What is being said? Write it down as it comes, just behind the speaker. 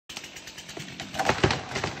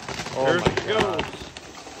Oh, there she goes.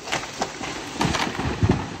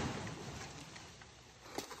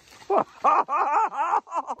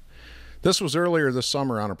 This was earlier this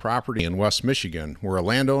summer on a property in West Michigan where a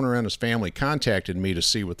landowner and his family contacted me to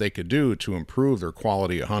see what they could do to improve their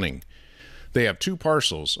quality of hunting. They have 2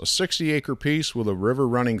 parcels, a 60-acre piece with a river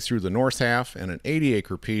running through the north half and an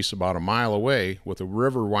 80-acre piece about a mile away with a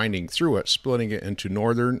river winding through it, splitting it into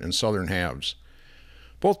northern and southern halves.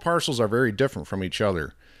 Both parcels are very different from each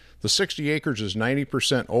other. The 60 acres is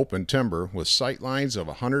 90% open timber with sight lines of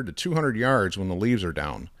 100 to 200 yards when the leaves are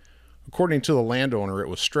down. According to the landowner, it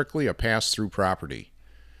was strictly a pass-through property.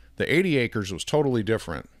 The 80 acres was totally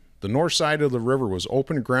different. The north side of the river was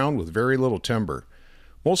open ground with very little timber,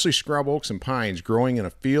 mostly scrub oaks and pines growing in a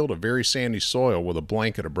field of very sandy soil with a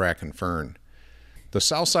blanket of bracken fern. The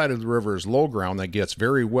south side of the river is low ground that gets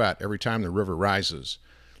very wet every time the river rises.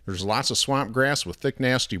 There's lots of swamp grass with thick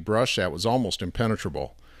nasty brush that was almost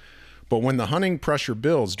impenetrable. But when the hunting pressure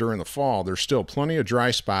builds during the fall, there's still plenty of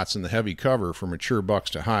dry spots in the heavy cover for mature bucks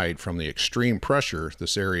to hide from the extreme pressure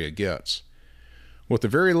this area gets. With the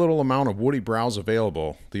very little amount of woody browse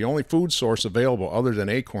available, the only food source available other than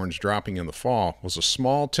acorns dropping in the fall was a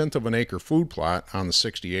small 1/10 of an acre food plot on the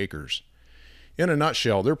 60 acres. In a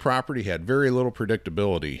nutshell, their property had very little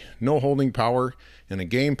predictability, no holding power, and a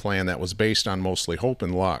game plan that was based on mostly hope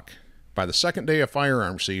and luck. By the second day of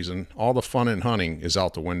firearm season, all the fun in hunting is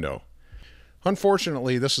out the window.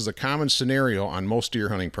 Unfortunately, this is a common scenario on most deer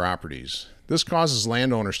hunting properties. This causes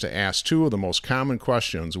landowners to ask 2 of the most common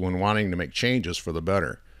questions when wanting to make changes for the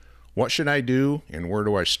better. What should I do, and where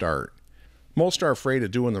do I start? Most are afraid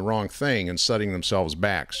of doing the wrong thing and setting themselves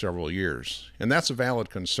back several years, and that's a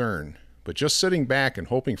valid concern. But just sitting back and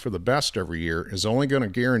hoping for the best every year is only going to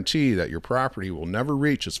guarantee that your property will never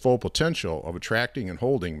reach its full potential of attracting and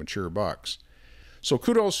holding mature bucks. So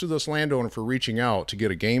kudos to this landowner for reaching out to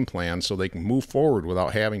get a game plan so they can move forward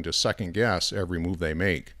without having to second guess every move they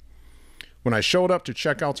make. When I showed up to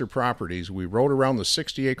check out their properties, we rode around the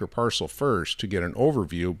 60-acre parcel first to get an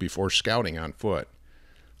overview before scouting on foot.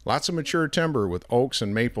 Lots of mature timber with oaks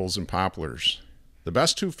and maples and poplars. The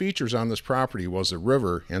best 2 features on this property was the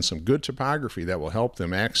river and some good topography that will help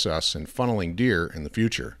them access and funneling deer in the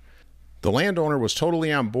future. The landowner was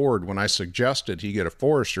totally on board when I suggested he get a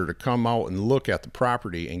forester to come out and look at the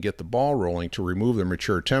property and get the ball rolling to remove the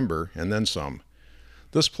mature timber and then some.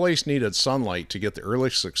 This place needed sunlight to get the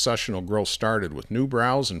early successional growth started with new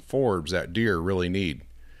browse and forbs that deer really need.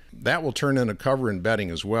 That will turn into cover and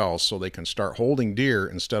bedding as well so they can start holding deer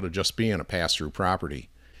instead of just being a pass-through property.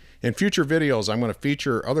 In future videos, I'm going to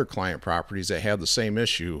feature other client properties that had the same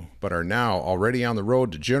issue, but are now already on the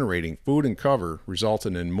road to generating food and cover,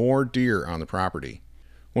 resulting in more deer on the property.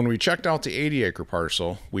 When we checked out the 80-acre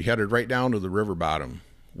parcel, we headed right down to the river bottom.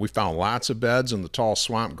 We found lots of beds in the tall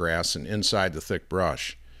swamp grass and inside the thick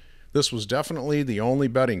brush. This was definitely the only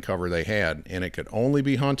bedding cover they had, and it could only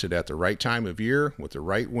be hunted at the right time of year with the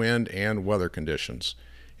right wind and weather conditions,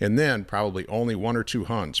 and then probably only 1 or 2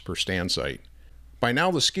 hunts per stand site. By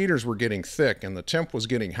now the skeeters were getting thick and the temp was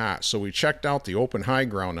getting hot, so we checked out the open high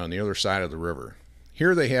ground on the other side of the river.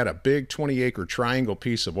 Here they had a big 20-acre triangle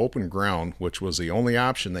piece of open ground, which was the only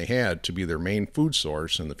option they had to be their main food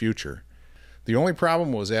source in the future. The only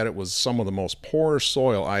problem was that it was some of the most porous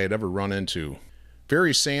soil I had ever run into.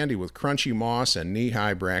 Very sandy with crunchy moss and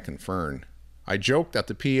knee-high bracken fern. I joked that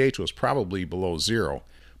the pH was probably below 0,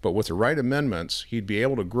 but with the right amendments, he'd be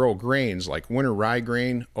able to grow grains like winter rye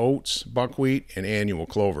grain, oats, buckwheat, and annual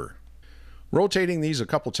clover. Rotating these a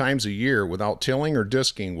couple times a year without tilling or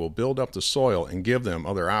disking will build up the soil and give them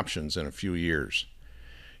other options in a few years.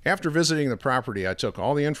 After visiting the property, I took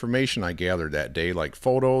all the information I gathered that day, like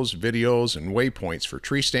photos, videos, and waypoints for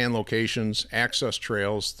tree stand locations, access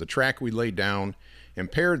trails, the track we laid down,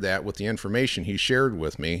 and paired that with the information he shared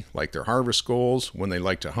with me, like their harvest goals, when they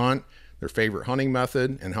like to hunt, their favorite hunting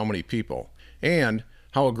method, and how many people, and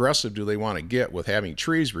how aggressive do they want to get with having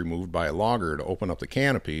trees removed by a logger to open up the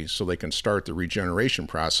canopy so they can start the regeneration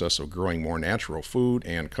process of growing more natural food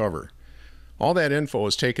and cover. All that info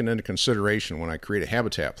is taken into consideration when I create a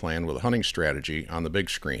habitat plan with a hunting strategy on the big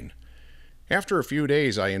screen. After a few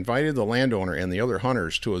days, I invited the landowner and the other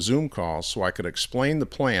hunters to a Zoom call so I could explain the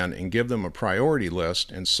plan and give them a priority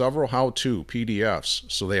list and several how-to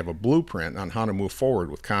PDFs so they have a blueprint on how to move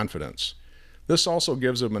forward with confidence. This also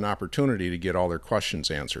gives them an opportunity to get all their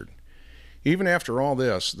questions answered. Even after all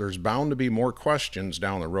this, there's bound to be more questions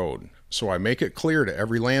down the road, so I make it clear to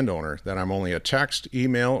every landowner that I'm only a text,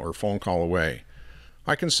 email, or phone call away.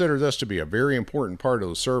 I consider this to be a very important part of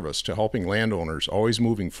the service to helping landowners always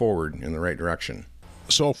moving forward in the right direction.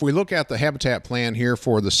 So if we look at the habitat plan here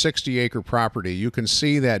for the 60-acre property, you can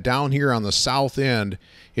see that down here on the south end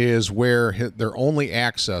is where their only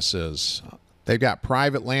access is. They've got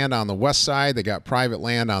private land on the west side. They got private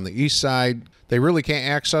land on the east side. They really can't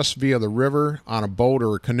access via the river on a boat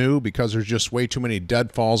or a canoe because there's just way too many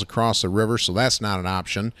deadfalls across the river, so that's not an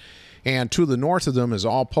option. And to the north of them is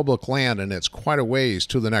all public land, and it's quite a ways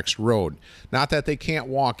to the next road. Not that they can't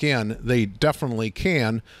walk in. They definitely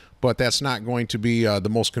can, but that's not going to be the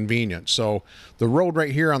most convenient. So the road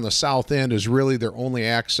right here on the south end is really their only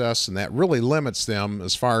access, and that really limits them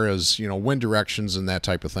as far as, you know, wind directions and that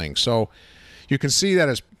type of thing. So you can see that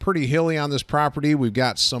it's pretty hilly on this property. We've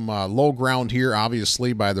got some low ground here,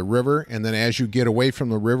 obviously, by the river, and then as you get away from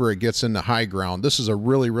the river, it gets into high ground. This is a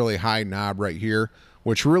really, really high knob right here,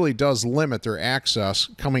 which really does limit their access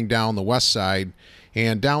coming down the west side.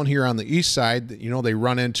 And down here on the east side, you know, they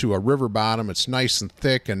run into a river bottom. It's nice and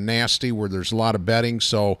thick and nasty where there's a lot of bedding.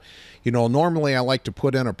 So, you know, normally I like to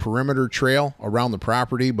put in a perimeter trail around the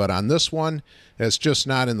property, but on this one, it's just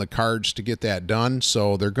not in the cards to get that done.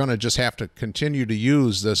 So they're going to just have to continue to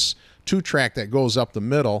use this 2-track that goes up the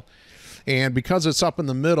middle. And because it's up in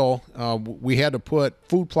the middle, we had to put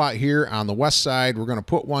food plot here on the west side. We're going to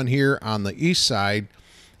put one here on the east side.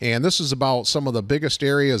 And this is about some of the biggest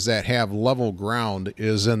areas that have level ground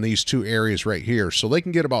is in these two areas right here. So they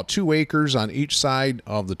can get about 2 acres on each side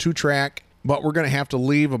of the 2-track, but we're going to have to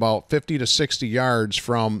leave about 50 to 60 yards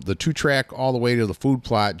from the 2-track all the way to the food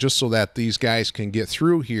plot just so that these guys can get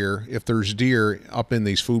through here if there's deer up in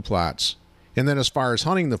these food plots. And then as far as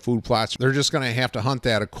hunting the food plots, they're just going to have to hunt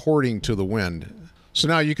that according to the wind. So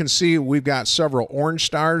now you can see we've got several orange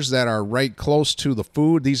stars that are right close to the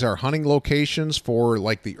food. These are hunting locations for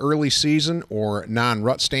like the early season or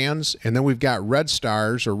non-rut stands. And then we've got red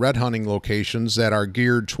stars or red hunting locations that are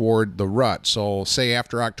geared toward the rut. So say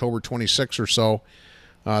after October 26 or so,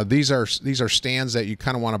 these are stands that you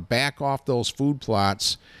kind of want to back off those food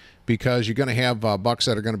plots because you're going to have bucks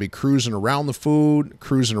that are going to be cruising around the food,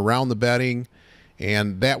 cruising around the bedding,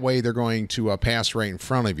 and that way they're going to pass right in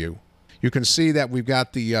front of you. You can see that we've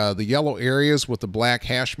got the yellow areas with the black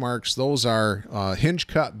hash marks. Those are hinge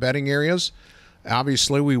cut bedding areas.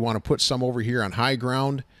 Obviously, we want to put some over here on high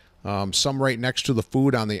ground, some right next to the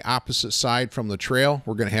food on the opposite side from the trail.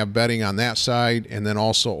 We're going to have bedding on that side and then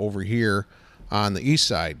also over here on the east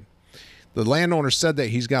side. The landowner said that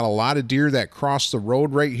he's got a lot of deer that cross the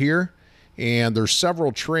road right here, and there's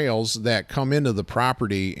several trails that come into the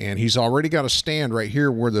property, and he's already got a stand right here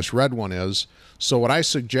where this red one is. So what I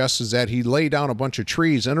suggest is that he lay down a bunch of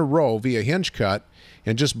trees in a row via hinge cut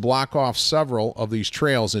and just block off several of these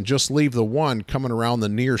trails and just leave the one coming around the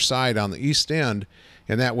near side on the east end,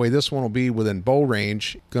 and that way this one will be within bow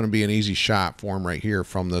range. Going to be an easy shot for him right here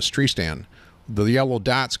from this tree stand. The yellow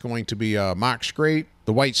dot's going to be a mock scrape.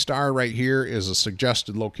 The white star right here is a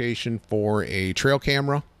suggested location for a trail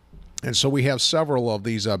camera. And so we have several of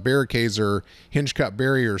these barricades or hinge cut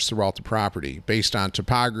barriers throughout the property based on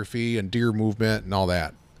topography and deer movement and all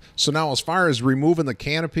that. So now as far as removing the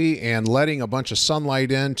canopy and letting a bunch of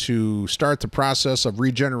sunlight in to start the process of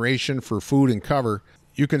regeneration for food and cover,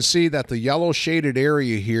 you can see that the yellow shaded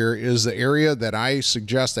area here is the area that I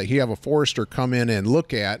suggest that he have a forester come in and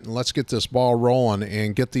look at, and let's get this ball rolling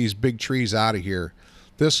and get these big trees out of here.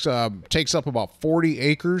 This takes up about 40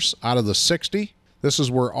 acres out of the 60. This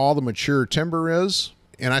is where all the mature timber is.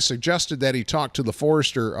 And I suggested that he talk to the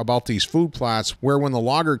forester about these food plots where when the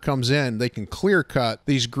logger comes in, they can clear cut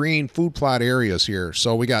these green food plot areas here.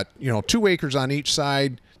 So we got, 2 acres on each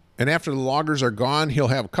side. And after the loggers are gone, he'll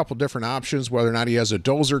have a couple different options, whether or not he has a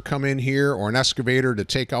dozer come in here or an excavator to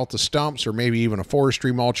take out the stumps, or maybe even a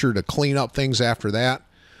forestry mulcher to clean up things after that.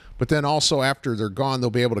 But then also after they're gone,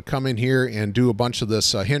 they'll be able to come in here and do a bunch of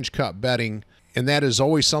this hinge cut bedding. And that is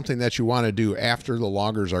always something that you want to do after the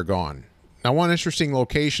loggers are gone. Now, one interesting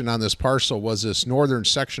location on this parcel was this northern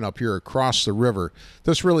section up here across the river.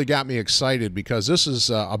 This really got me excited because this is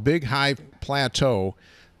a big high plateau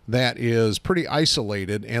that is pretty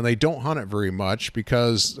isolated, and they don't hunt it very much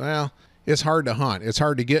because, well, it's hard to hunt. It's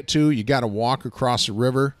hard to get to. You got to walk across the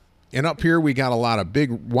river. And up here we got a lot of big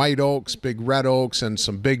white oaks, big red oaks, and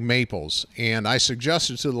some big maples. And I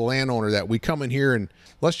suggested to the landowner that we come in here and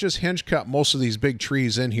let's just hinge cut most of these big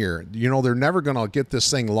trees in here. They're never going to get this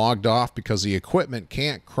thing logged off because the equipment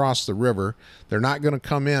can't cross the river. They're not going to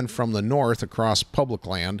come in from the north across public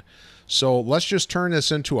land. So let's just turn this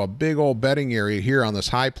into a big old bedding area here on this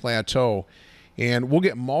high plateau. And we'll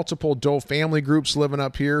get multiple doe family groups living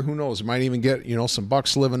up here. Who knows? Might even get, some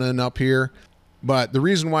bucks living in up here. But the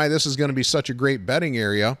reason why this is going to be such a great bedding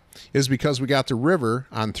area is because we got the river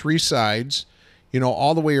on 3 sides.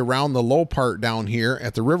 all the way around the low part down here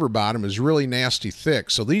at the river bottom is really nasty thick.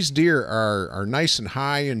 So these deer are nice and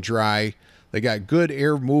high and dry. They got good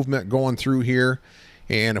air movement going through here.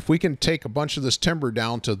 And if we can take a bunch of this timber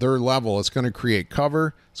down to their level, it's going to create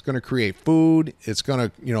cover. It's going to create food. It's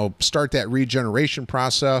going to, start that regeneration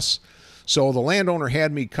process. So the landowner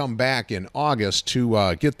had me come back in August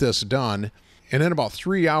to get this done. And in about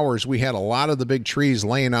 3 hours, we had a lot of the big trees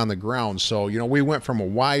laying on the ground. So, we went from a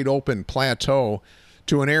wide open plateau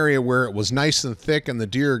to an area where it was nice and thick and the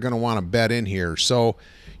deer are going to want to bed in here. So,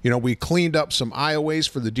 we cleaned up some aisleways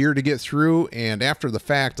for the deer to get through, and after the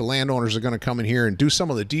fact, the landowners are going to come in here and do some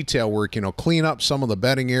of the detail work, clean up some of the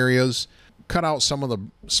bedding areas, cut out some of the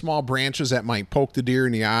small branches that might poke the deer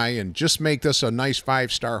in the eye, and just make this a nice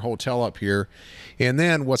 5-star hotel up here. And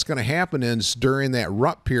then what's going to happen is during that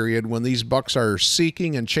rut period, when these bucks are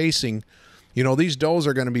seeking and chasing, these does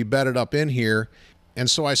are going to be bedded up in here. And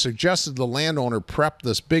so I suggested the landowner prep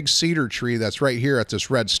this big cedar tree that's right here at this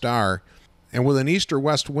red star. And with an east or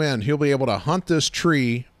west wind, he'll be able to hunt this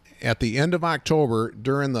tree at the end of October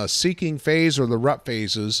during the seeking phase or the rut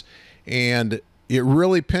phases. And it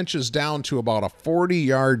really pinches down to about a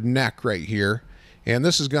 40-yard neck right here. And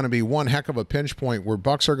this is going to be one heck of a pinch point where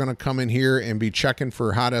bucks are going to come in here and be checking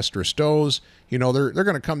for hot estrus does. They're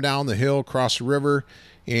going to come down the hill, cross the river.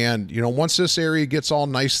 And, once this area gets all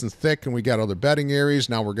nice and thick and we got other bedding areas,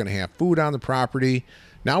 now we're going to have food on the property.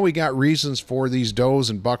 Now we got reasons for these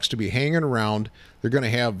does and bucks to be hanging around. They're going to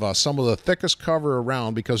have some of the thickest cover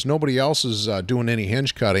around because nobody else is doing any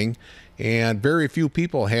hinge cutting. And very few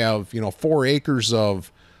people have, 4 acres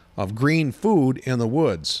of green food in the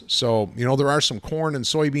woods. So, there are some corn and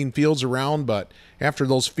soybean fields around, but after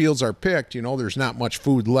those fields are picked, there's not much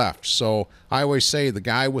food left. So I always say the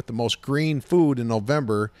guy with the most green food in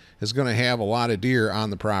November is going to have a lot of deer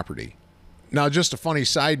on the property. Now, just a funny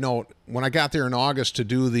side note, when I got there in August to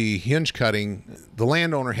do the hinge cutting, the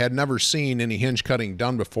landowner had never seen any hinge cutting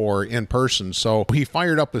done before in person. So he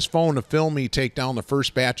fired up his phone to film me take down the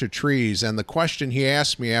first batch of trees. And the question he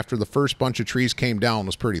asked me after the first bunch of trees came down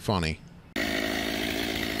was pretty funny.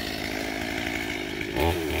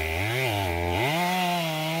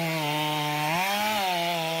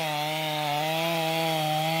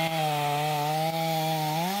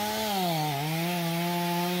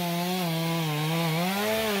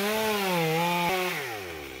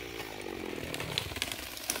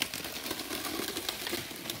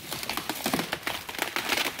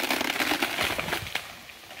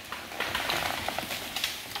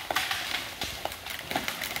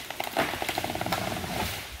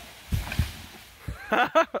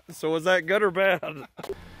 So was that good or bad?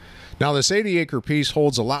 Now this 80-acre piece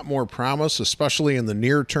holds a lot more promise, especially in the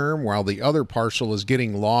near term, while the other parcel is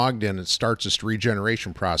getting logged and it starts its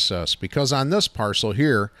regeneration process. Because on this parcel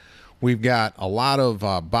here, we've got a lot of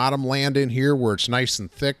bottom land in here where it's nice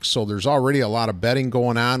and thick, so there's already a lot of bedding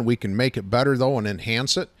going on. We can make it better though and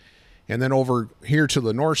enhance it. And then over here to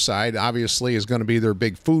the north side, obviously, is going to be their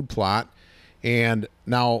big food plot. And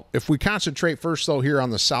now, if we concentrate first, though, here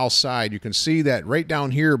on the south side, you can see that right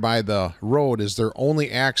down here by the road is their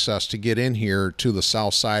only access to get in here to the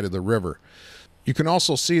south side of the river. You can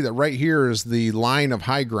also see that right here is the line of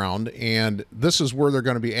high ground, and this is where they're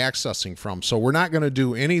going to be accessing from. So we're not going to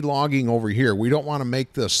do any logging over here. We don't want to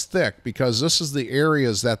make this thick because this is the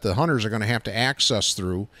areas that the hunters are going to have to access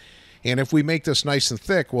through. And if we make this nice and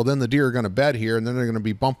thick, well, then the deer are going to bed here, and then they're going to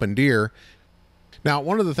be bumping deer. Now,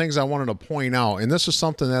 one of the things I wanted to point out, and this is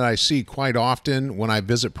something that I see quite often when I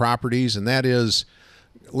visit properties, and that is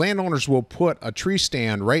landowners will put a tree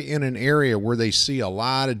stand right in an area where they see a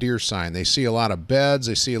lot of deer sign. They see a lot of beds,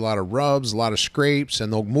 they see a lot of rubs, a lot of scrapes,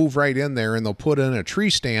 and they'll move right in there and they'll put in a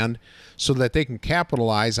tree stand so that they can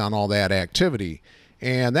capitalize on all that activity.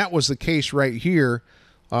 And that was the case right here.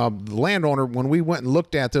 The landowner, when we went and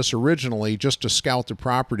looked at this originally just to scout the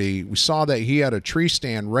property, we saw that he had a tree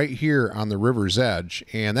stand right here on the river's edge.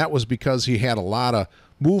 And that was because he had a lot of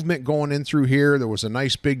movement going in through here. There was a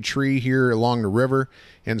nice big tree here along the river.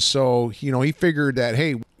 And so, you know, he figured that,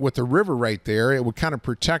 hey, with the river right there, it would kind of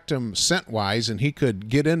protect him scent-wise, and he could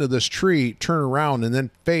get into this tree, turn around, and then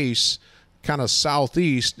face kind of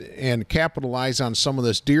southeast and capitalize on some of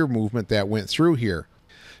this deer movement that went through here.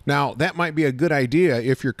 Now, that might be a good idea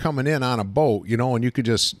if you're coming in on a boat, you know, and you could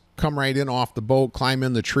just come right in off the boat, climb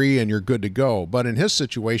in the tree, and you're good to go. But in his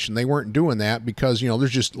situation, they weren't doing that because, you know, there's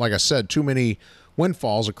just, like I said, too many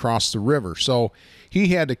windfalls across the river. So he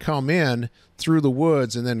had to come in through the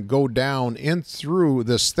woods and then go down in through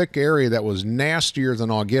this thick area that was nastier than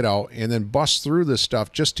all get out, and then bust through this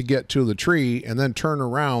stuff just to get to the tree and then turn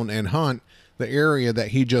around and hunt the area that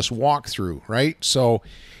he just walked through, right? So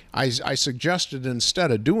I suggested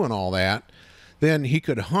instead of doing all that, then he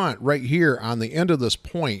could hunt right here on the end of this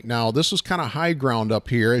point. Now, this was kind of high ground up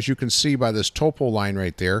here, as you can see by this topo line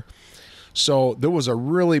right there. So there was a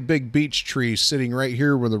really big beech tree sitting right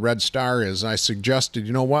here where the red star is. I suggested,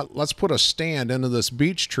 you know what, let's put a stand into this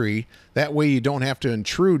beech tree. That way you don't have to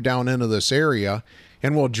intrude down into this area.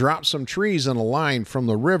 And we'll drop some trees in a line from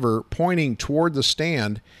the river pointing toward the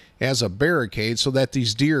stand as a barricade so that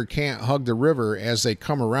these deer can't hug the river as they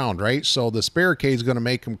come around, right? So this barricade is going to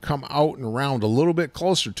make them come out and around a little bit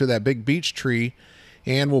closer to that big beech tree.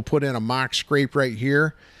 And we'll put in a mock scrape right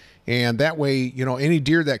here. And that way, you know, any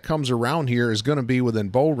deer that comes around here is going to be within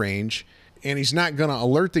bow range. And he's not going to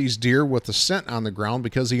alert these deer with the scent on the ground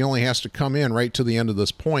because he only has to come in right to the end of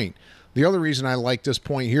this point. The other reason I like this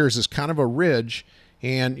point here is it's kind of a ridge.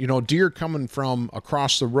 And, you know, deer coming from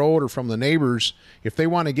across the road or from the neighbors, if they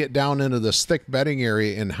want to get down into this thick bedding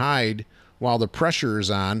area and hide while the pressure is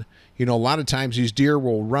on, you know, a lot of times these deer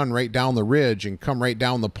will run right down the ridge and come right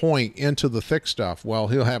down the point into the thick stuff. Well,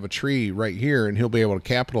 he'll have a tree right here and he'll be able to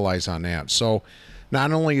capitalize on that. So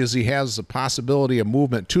not only is he has the possibility of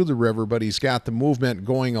movement to the river, but he's got the movement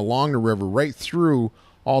going along the river right through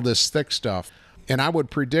all this thick stuff. And I would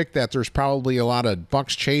predict that there's probably a lot of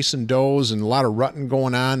bucks chasing does and a lot of rutting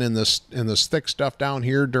going on in this thick stuff down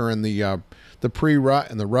here during the pre-rut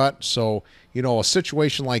and the rut. So, you know, a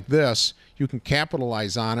situation like this, you can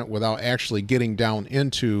capitalize on it without actually getting down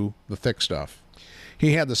into the thick stuff.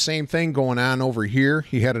 He had the same thing going on over here.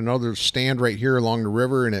 He had another stand right here along the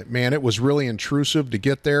river, and it was really intrusive to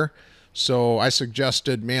get there. So I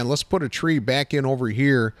suggested, man, let's put a tree back in over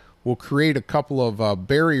here. We'll create a couple of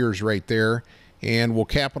barriers right there, and we'll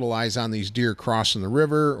capitalize on these deer crossing the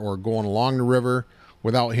river or going along the river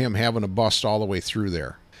without him having to bust all the way through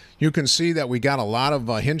there. You can see that we got a lot of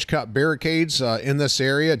hinge cut barricades in this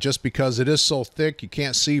area just because it is so thick. You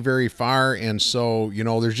can't see very far. And so, you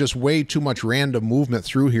know, there's just way too much random movement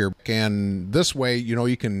through here. And this way, you know,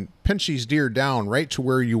 you can pinch these deer down right to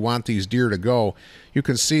where you want these deer to go. You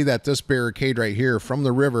can see that this barricade right here from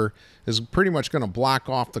the river is pretty much going to block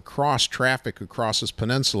off the cross traffic across this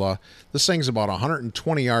peninsula. This thing's about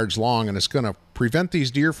 120 yards long, and it's going to prevent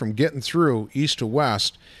these deer from getting through east to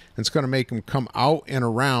west. It's going to make them come out and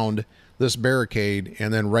around this barricade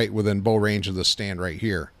and then right within bow range of the stand right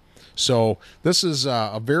here. So this is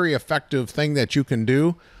a very effective thing that you can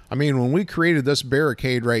do. I mean, when we created this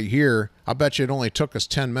barricade right here, I bet you it only took us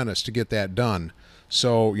 10 minutes to get that done.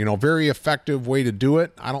 So, you know, very effective way to do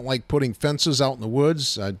it. I don't like putting fences out in the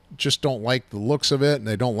woods. I just don't like the looks of it, and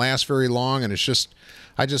they don't last very long. And it's just,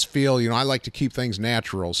 I just feel, you know, I like to keep things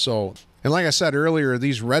natural. So, and like I said earlier,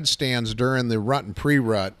 these red stands during the rut and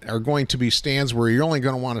pre-rut are going to be stands where you're only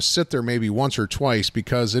going to want to sit there maybe once or twice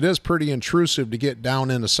because it is pretty intrusive to get down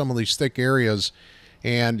into some of these thick areas.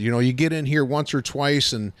 And, you know, you get in here once or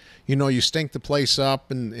twice and, you know, you stink the place up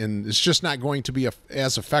and it's just not going to be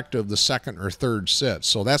as effective the second or third sit.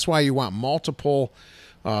 So that's why you want multiple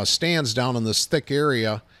stands down in this thick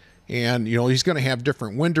area. And, you know, he's going to have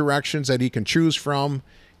different wind directions that he can choose from.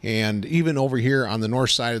 And even over here on the north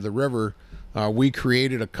side of the river, we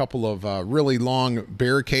created a couple of really long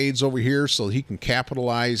barricades over here so he can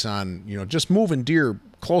capitalize on, you know, just moving deer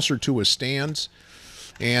closer to his stands.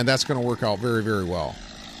 And that's going to work out very, very well.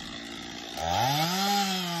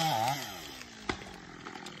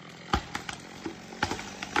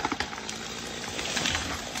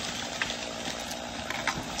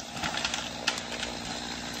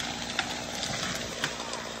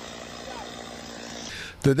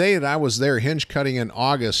 The day that I was there hinge cutting in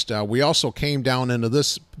August, we also came down into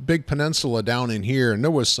this big peninsula down in here, and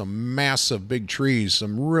there was some massive big trees,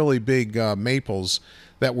 some really big maples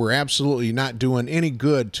that were absolutely not doing any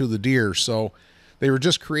good to the deer. So they were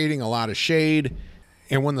just creating a lot of shade.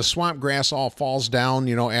 And when the swamp grass all falls down,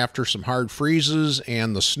 you know, after some hard freezes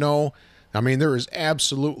and the snow, I mean, there is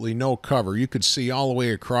absolutely no cover. You could see all the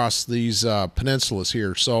way across these peninsulas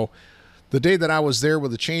here. So the day that I was there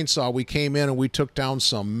with the chainsaw, we came in and we took down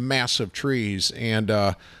some massive trees. And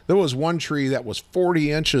there was one tree that was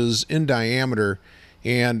 40 inches in diameter.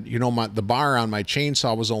 And, you know, the bar on my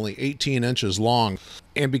chainsaw was only 18 inches long.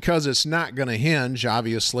 And because it's not going to hinge,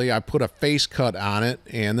 obviously, I put a face cut on it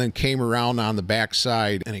and then came around on the back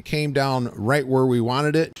side. And it came down right where we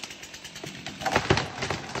wanted it.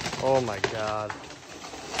 Oh, my God.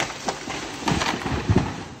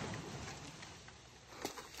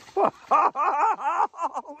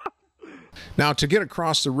 Now, to get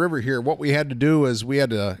across the river here, what we had to do is we had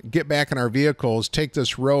to get back in our vehicles, take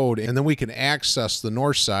this road, and then we can access the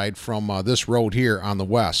north side from this road here on the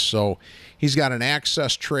west. So he's got an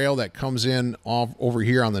access trail that comes in off over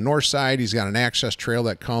here on the north side. He's got an access trail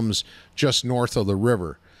that comes just north of the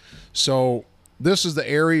river. So this is the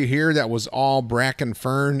area here that was all bracken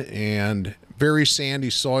fern and very sandy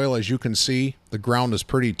soil, as you can see. The ground is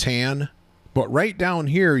pretty tan. But right down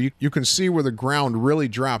here, you can see where the ground really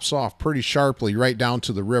drops off pretty sharply right down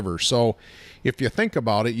to the river. So if you think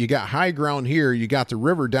about it, you got high ground here, you got the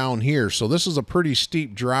river down here. So this is a pretty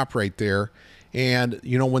steep drop right there. And,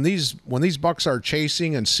 you know, when these bucks are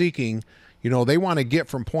chasing and seeking, you know, they want to get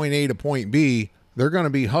from point A to point B, they're going to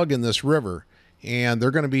be hugging this river. And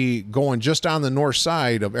they're going to be going just on the north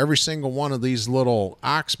side of every single one of these little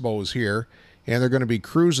oxbows here. And they're going to be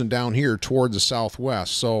cruising down here toward the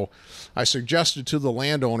southwest. So I suggested to the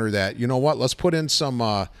landowner that, you know what, let's put in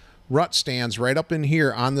some rut stands right up in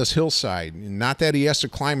here on this hillside. Not that he has to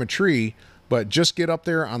climb a tree, but just get up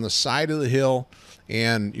there on the side of the hill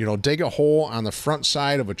and, you know, dig a hole on the front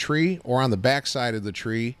side of a tree or on the back side of the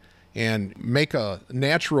tree and make a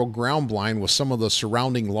natural ground blind with some of the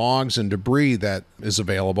surrounding logs and debris that is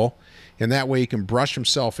available. And that way he can brush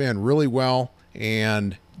himself in really well.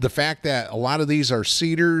 And the fact that a lot of these are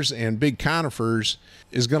cedars and big conifers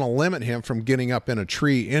is going to limit him from getting up in a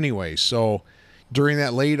tree anyway. So during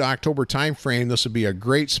that late October time frame, this would be a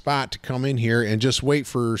great spot to come in here and just wait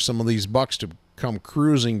for some of these bucks to come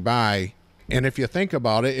cruising by. And if you think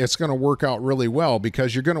about it, it's going to work out really well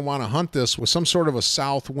because you're going to want to hunt this with some sort of a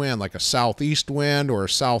south wind, like a southeast wind or a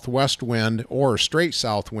southwest wind or a straight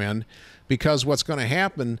south wind, because what's going to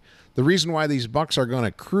happen, the reason why these bucks are going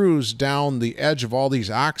to cruise down the edge of all these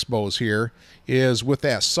oxbows here is with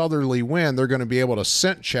that southerly wind, they're going to be able to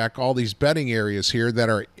scent check all these bedding areas here that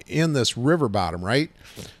are in this river bottom, right?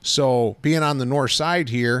 So being on the north side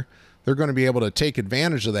here, they're going to be able to take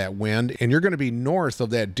advantage of that wind, and you're going to be north of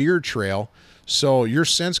that deer trail. So your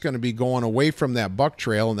scent's going to be going away from that buck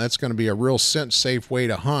trail, and that's going to be a real scent safe way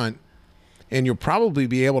to hunt. And you'll probably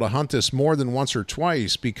be able to hunt this more than once or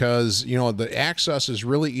twice because, you know, the access is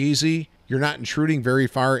really easy. You're not intruding very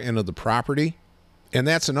far into the property. And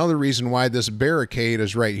that's another reason why this barricade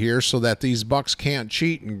is right here, so that these bucks can't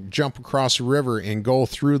cheat and jump across the river and go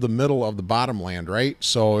through the middle of the bottomland, right?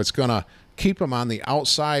 So it's going to keep them on the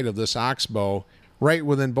outside of this oxbow, right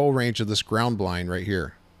within bow range of this ground blind right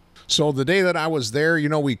here. So the day that I was there, you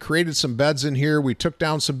know, we created some beds in here. We took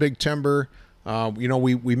down some big timber. You know,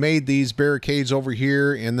 we made these barricades over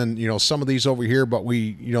here and then, you know, some of these over here, but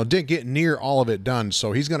we, you know, didn't get near all of it done.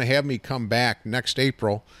 So he's going to have me come back next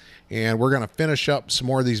April and we're going to finish up some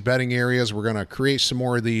more of these bedding areas. We're going to create some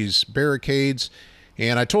more of these barricades.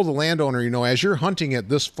 And I told the landowner, you know, as you're hunting it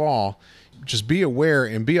this fall, just be aware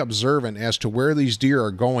and be observant as to where these deer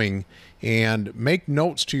are going and make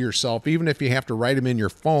notes to yourself, even if you have to write them in your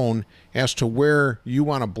phone, as to where you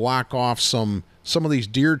want to block off some of these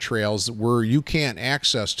deer trails where you can't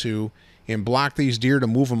access to and block these deer to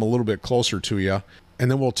move them a little bit closer to you. And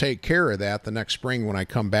then we'll take care of that the next spring when I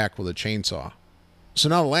come back with a chainsaw. So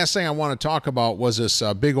now the last thing I want to talk about was this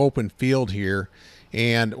big open field here.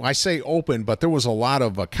 And I say open, but there was a lot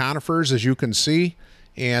of conifers, as you can see.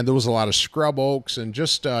 And there was a lot of scrub oaks and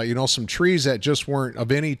just, you know, some trees that just weren't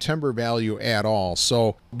of any timber value at all.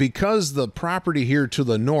 So because the property here to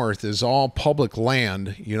the north is all public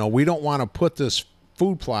land, you know, we don't want to put this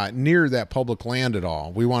food plot near that public land at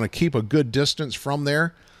all. We want to keep a good distance from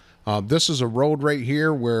there. This is a road right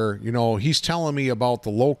here where, you know, he's telling me about the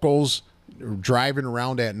locals driving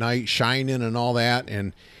around at night, shining and all that.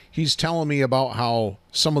 And he's telling me about how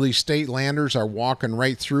some of these state landers are walking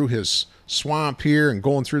right through his swamp here and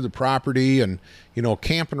going through the property and, you know,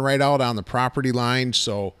 camping right out on the property line.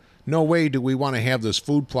 So no way do we want to have this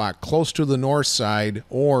food plot close to the north side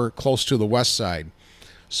or close to the west side.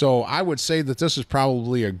 So I would say that this is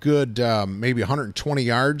probably a good maybe 120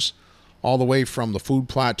 yards all the way from the food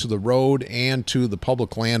plot to the road and to the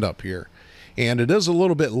public land up here. And it is a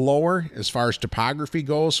little bit lower as far as topography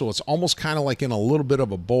goes, so it's almost kind of like in a little bit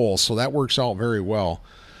of a bowl, so that works out very well.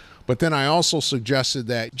 But then I also suggested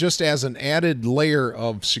that just as an added layer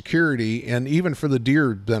of security, and even for the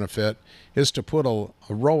deer benefit, is to put a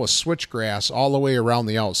row of switchgrass all the way around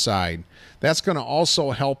the outside. That's going to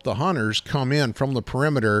also help the hunters come in from the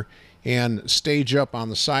perimeter and stage up on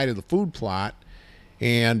the side of the food plot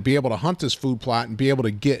and be able to hunt this food plot and be able to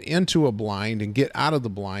get into a blind and get out of the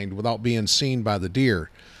blind without being seen by the deer.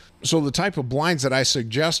 So the type of blinds that I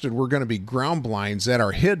suggested were going to be ground blinds that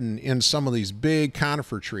are hidden in some of these big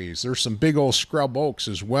conifer trees. There's some big old scrub oaks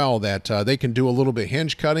as well that they can do a little bit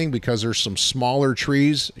hinge cutting because there's some smaller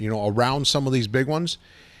trees, you know, around some of these big ones.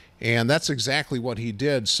 And that's exactly what he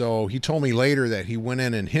did. So he told me later that he went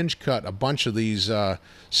in and hinge cut a bunch of these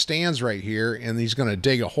stands right here, and he's going to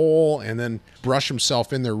dig a hole and then brush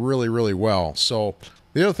himself in there really, really well. So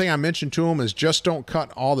the other thing I mentioned to him is just don't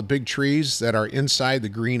cut all the big trees that are inside the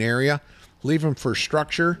green area. Leave them for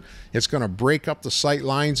structure. It's going to break up the sight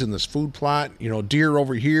lines in this food plot. You know, deer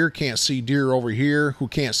over here can't see deer over here, who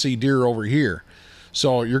can't see deer over here.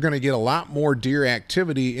 So you're going to get a lot more deer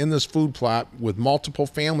activity in this food plot with multiple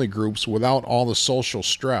family groups without all the social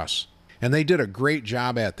stress. And they did a great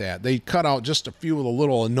job at that. They cut out just a few of the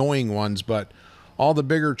little annoying ones, but all the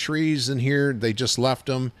bigger trees in here, they just left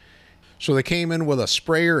them. So they came in with a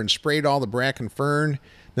sprayer and sprayed all the bracken fern.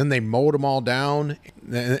 Then they mowed them all down.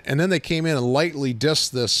 And then they came in and lightly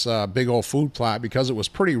disked this big old food plot because it was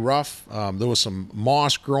pretty rough. There was some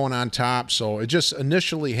moss growing on top. So it just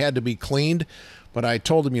initially had to be cleaned. But I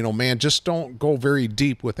told him, you know, man, just don't go very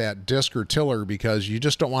deep with that disc or tiller because you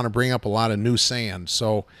just don't want to bring up a lot of new sand.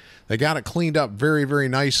 So they got it cleaned up very, very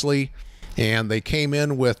nicely. And they came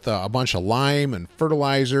in with a bunch of lime and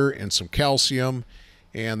fertilizer and some calcium.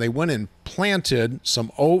 And they went and planted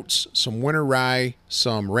some oats, some winter rye,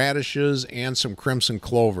 some radishes, and some crimson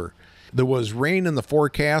clover. There was rain in the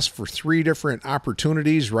forecast for 3 different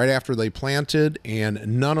opportunities right after they planted,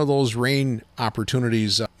 and none of those rain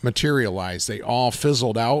opportunities materialized. They all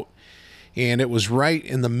fizzled out, and it was right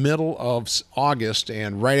in the middle of August,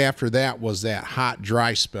 and right after that was that hot,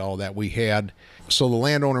 dry spell that we had. So the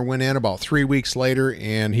landowner went in about 3 weeks later,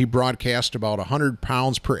 and he broadcast about 100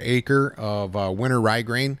 pounds per acre of winter rye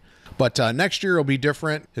grain. But next year will be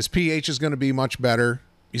different. His pH is going to be much better.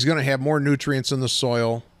 He's going to have more nutrients in the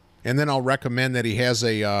soil. And then I'll recommend that he has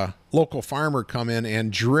a local farmer come in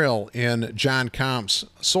and drill in John Comp's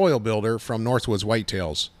soil builder from Northwoods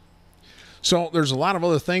Whitetails. So there's a lot of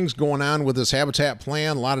other things going on with this habitat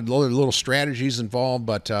plan, a lot of other little strategies involved,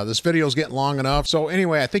 but this video is getting long enough. So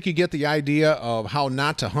anyway, I think you get the idea of how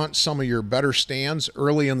not to hunt some of your better stands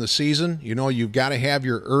early in the season. You know, you've got to have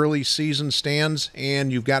your early season stands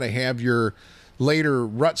and you've got to have your later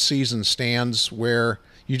rut season stands where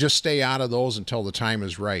you just stay out of those until the time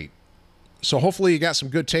is right. So hopefully you got some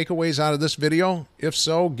good takeaways out of this video. If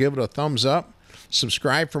so, give it a thumbs up.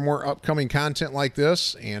 Subscribe for more upcoming content like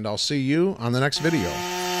this, and I'll see you on the next video.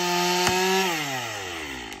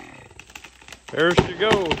 There she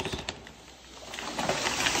goes.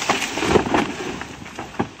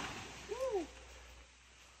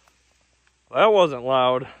 That wasn't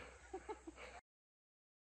loud.